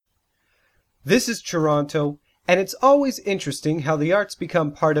This is Toronto, and it's always interesting how the arts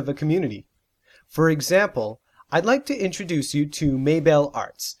become part of a community. For example, I'd like to introduce you to Maybell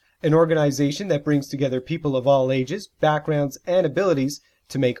Arts, an organization that brings together people of all ages, backgrounds, and abilities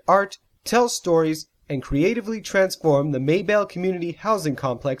to make art, tell stories, and creatively transform the Maybell Community Housing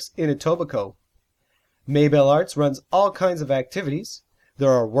Complex in Etobicoke. Maybell Arts runs all kinds of activities.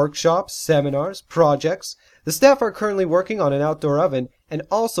 There are workshops, seminars, projects. The staff are currently working on an outdoor oven and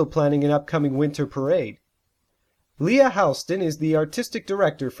also planning an upcoming winter parade. Leah Houston is the artistic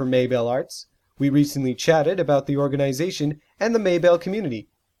director for Maybell Arts. We recently chatted about the organization and the Maybell community.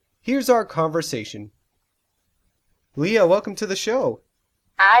 Here's our conversation. Leah, welcome to the show.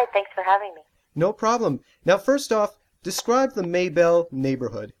 Hi, thanks for having me. No problem. Now, first off, describe the Maybell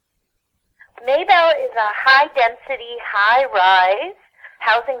neighborhood. Maybell is a high-density, high-rise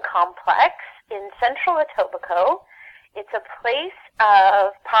housing complex in central Etobicoke. It's a place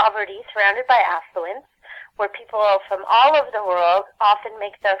of poverty surrounded by affluence where people from all over the world often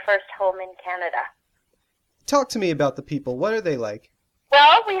make their first home in Canada. Talk to me about the people. What are they like?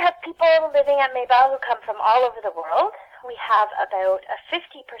 Well, we have people living at Maybell who come from all over the world. We have about a 50%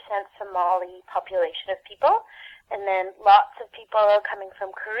 Somali population of people, and then lots of people coming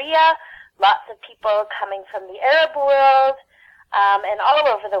from Korea, lots of people coming from the Arab world, and all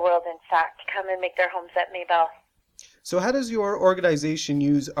over the world, in fact, come and make their homes at Maybell. So how does your organization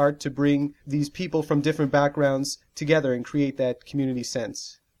use art to bring these people from different backgrounds together and create that community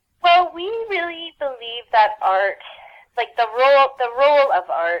sense? Well, we really believe that art, like the role of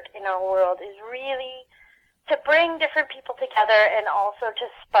art in our world is really to bring different people together and also to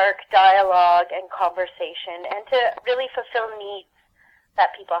spark dialogue and conversation and to really fulfill needs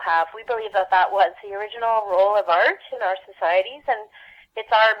that people have. We believe that that was the original role of art in our societies, and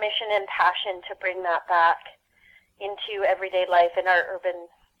it's our mission and passion to bring that back into everyday life in our urban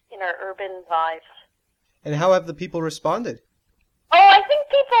lives. And how have the people responded? Oh, I think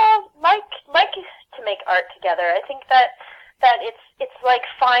people like to make art together. I think that it's like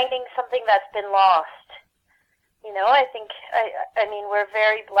finding something that's been lost. You know, I mean, we're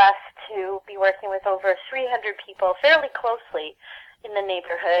very blessed to be working with over 300 people fairly closely in the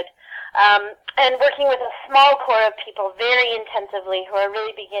neighborhood, and working with a small core of people very intensively who are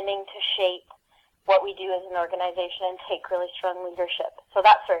really beginning to shape what we do as an organization and take really strong leadership. So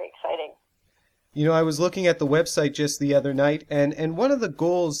that's very exciting. You know, I was looking at the website just the other night, and one of the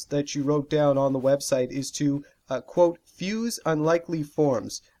goals that you wrote down on the website is to, quote, fuse unlikely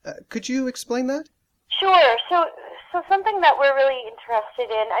forms. Could you explain that? Sure. So something that we're really interested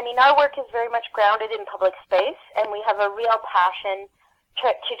in, I mean, our work is very much grounded in public space, and we have a real passion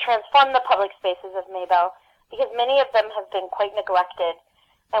to transform the public spaces of Maybell because many of them have been quite neglected.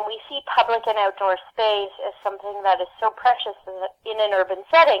 And we see public and outdoor space as something that is so precious in an urban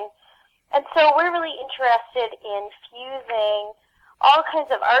setting. And so we're really interested in fusing all kinds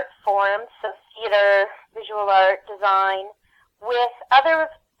of art forms, so theater, visual art, design, with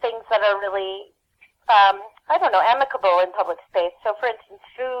other things that are really amicable in public space. So, for instance,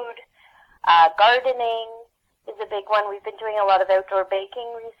 food, gardening is a big one. We've been doing a lot of outdoor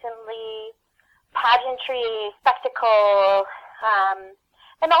baking recently, pageantry, spectacle,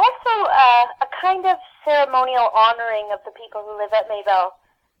 and also a kind of ceremonial honoring of the people who live at Maybell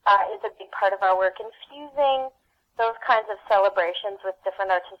is a big part of our work. Infusing those kinds of celebrations with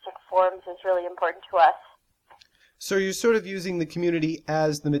different artistic forms is really important to us. So you're sort of using the community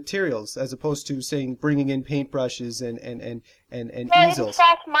as the materials, as opposed to, saying, bringing in paintbrushes and easels. In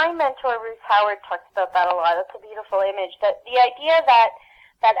fact, my mentor, Ruth Howard, talks about that a lot. It's a beautiful image. That the idea that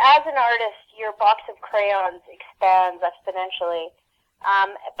as an artist, your box of crayons expands exponentially,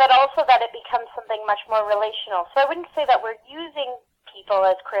 but also that it becomes something much more relational. So I wouldn't say that we're using people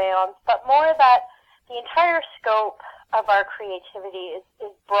as crayons, but more that the entire scope of our creativity is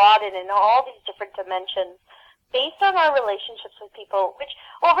broadened in all these different dimensions, based on our relationships with people, which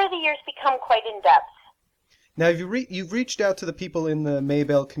over the years become quite in-depth. Now, you've reached out to the people in the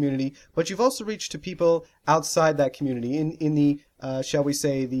Maybell community, but you've also reached to people outside that community, in the, shall we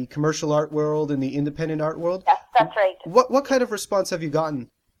say, the commercial art world and the independent art world? Yes, that's right. What kind of response have you gotten?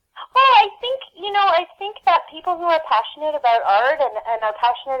 Well, I think that people who are passionate about art and are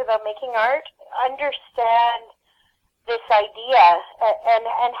passionate about making art understand this idea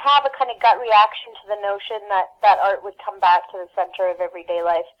and have a kind of gut reaction to the notion that art would come back to the center of everyday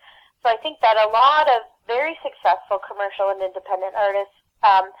life. So I think that a lot of very successful commercial and independent artists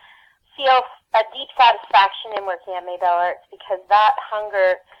feel a deep satisfaction in working at Maybell Arts because that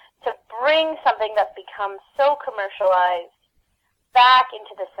hunger to bring something that's become so commercialized back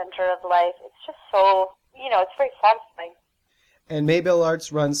into the center of life, it's just so, it's very satisfying. And Maybell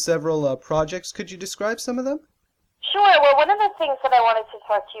Arts runs several projects. Could you describe some of them? Sure. Well, one of the things that I wanted to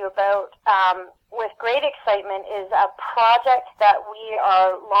talk to you about with great excitement is a project that we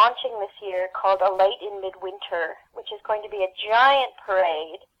are launching this year called A Light in Midwinter, which is going to be a giant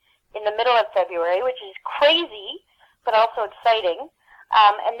parade in the middle of February, which is crazy, but also exciting.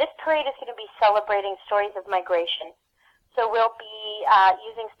 And this parade is going to be celebrating stories of migration. So we'll be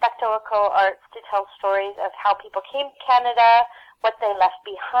using spectacle arts to tell stories of how people came to Canada, what they left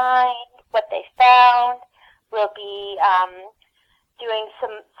behind, what they found. We'll be doing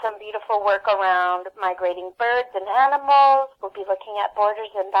some beautiful work around migrating birds and animals. We'll be looking at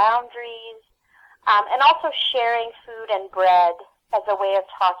borders and boundaries, and also sharing food and bread as a way of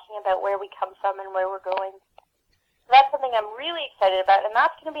talking about where we come from and where we're going. That's something I'm really excited about, and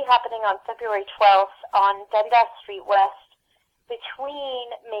that's going to be happening on February 12th on Dundas Street West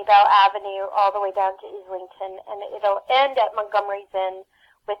between Maybell Avenue all the way down to Islington, and it'll end at Montgomery's Inn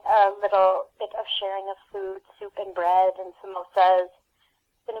with a little bit of sharing of food, soup and bread, and samosas.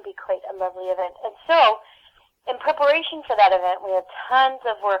 It's going to be quite a lovely event. And so, in preparation for that event, we have tons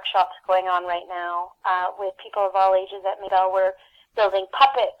of workshops going on right now with people of all ages at Maybell. We're building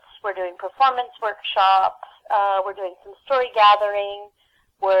puppets, we're doing performance workshops, we're doing some story gathering,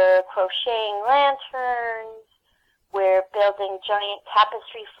 we're crocheting lanterns, we're building giant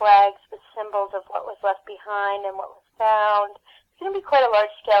tapestry flags with symbols of what was left behind and what was found. It's going to be quite a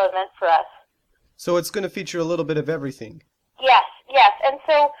large-scale event for us. So it's going to feature a little bit of everything. Yes. And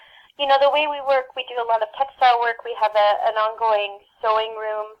so, the way we work, we do a lot of textile work. We have an ongoing sewing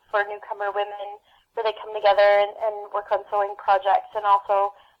room for newcomer women where they come together and work on sewing projects and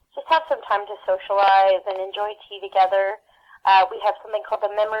also just have some time to socialize and enjoy tea together. We have something called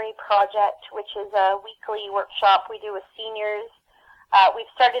the Memory Project, which is a weekly workshop we do with seniors. We've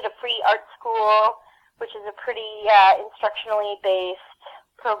started a free art school, which is a pretty instructionally based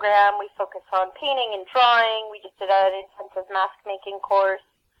program. We focus on painting and drawing. We just did an intensive mask making course.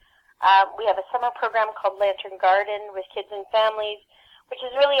 We have a summer program called Lantern Garden with kids and families, which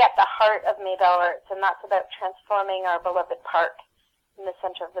is really at the heart of Maybell Arts, and that's about transforming our beloved park in the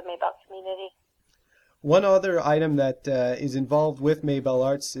center of the Maybell community. One other item that is involved with Maybell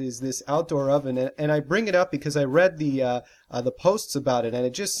Arts is this outdoor oven, and I bring it up because I read the posts about it, and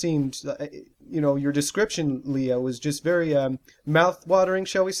it just seemed, your description, Leah, was just very mouth-watering,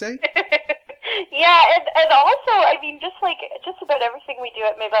 shall we say? Yeah, and also, just about everything we do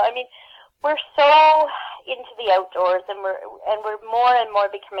at Maybell. We're so into the outdoors, and we're more and more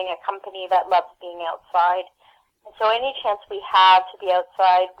becoming a company that loves being outside. And so, any chance we have to be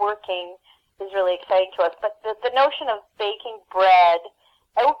outside working is really exciting to us. But the notion of baking bread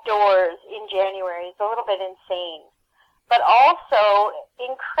outdoors in January is a little bit insane, but also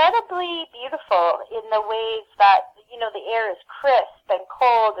incredibly beautiful in the ways that, the air is crisp and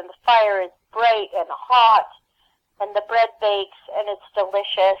cold and the fire is bright and hot and the bread bakes and it's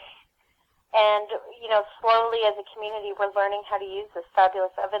delicious. And, slowly as a community, we're learning how to use this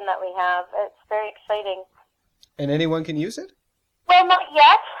fabulous oven that we have. It's very exciting. And anyone can use it? Well, not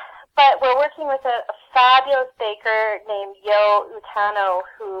yet. But we're working with a fabulous baker named Yo Utano,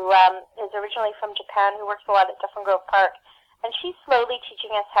 who is originally from Japan, who works a lot at Dufferin Grove Park. And she's slowly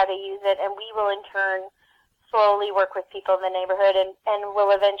teaching us how to use it, and we will in turn slowly work with people in the neighborhood, and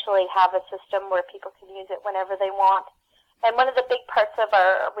we'll eventually have a system where people can use it whenever they want. And one of the big parts of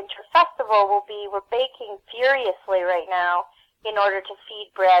our winter festival will be we're baking furiously right now in order to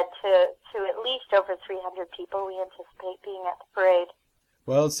feed bread to at least over 300 people we anticipate being at the parade.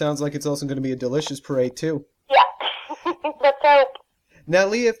 Well, it sounds like it's also going to be a delicious parade, too. Yeah, let's hope. Now,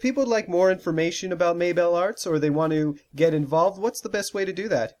 Leah, if people would like more information about Maybell Arts or they want to get involved, what's the best way to do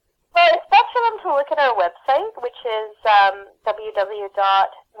that? Well, it's best for them to look at our website, which is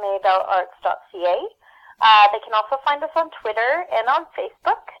www.maybellarts.ca. They can also find us on Twitter and on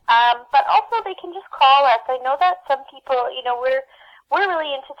Facebook, but also they can just call us. I know that some people, we're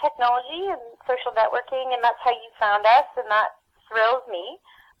really into technology and social networking, and that's how you found us, and that thrills me.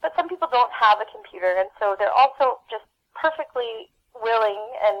 But some people don't have a computer, and so they're also just perfectly willing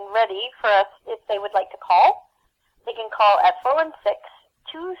and ready for us if they would like to call. They can call at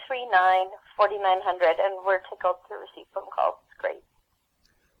 416-239-4900, and we're tickled to receive phone calls. It's great.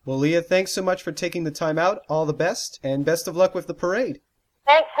 Well, Leah, thanks so much for taking the time out. All the best, and best of luck with the parade.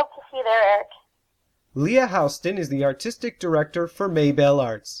 Thanks. Hope to see you there, Eric. Leah Houston is the Artistic Director for Maybell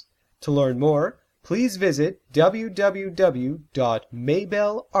Arts. To learn more, please visit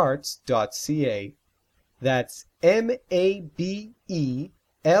www.maybellarts.ca. That's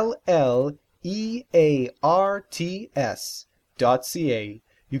MABELLEARTS.ca.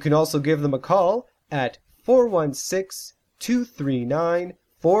 You can also give them a call at 416 239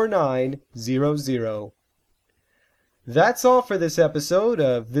 4900. That's all for this episode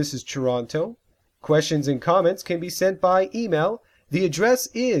of This is Toronto. Questions and comments can be sent by email. The address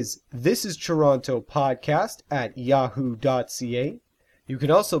is thisistoronto.podcast@yahoo.ca. You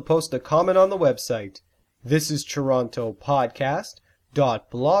can also post a comment on the website,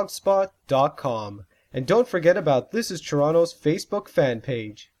 thisistoronto.podcast.blogspot.com. And don't forget about This is Toronto's Facebook fan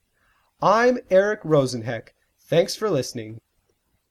page. I'm Eric Rosenheck. Thanks for listening.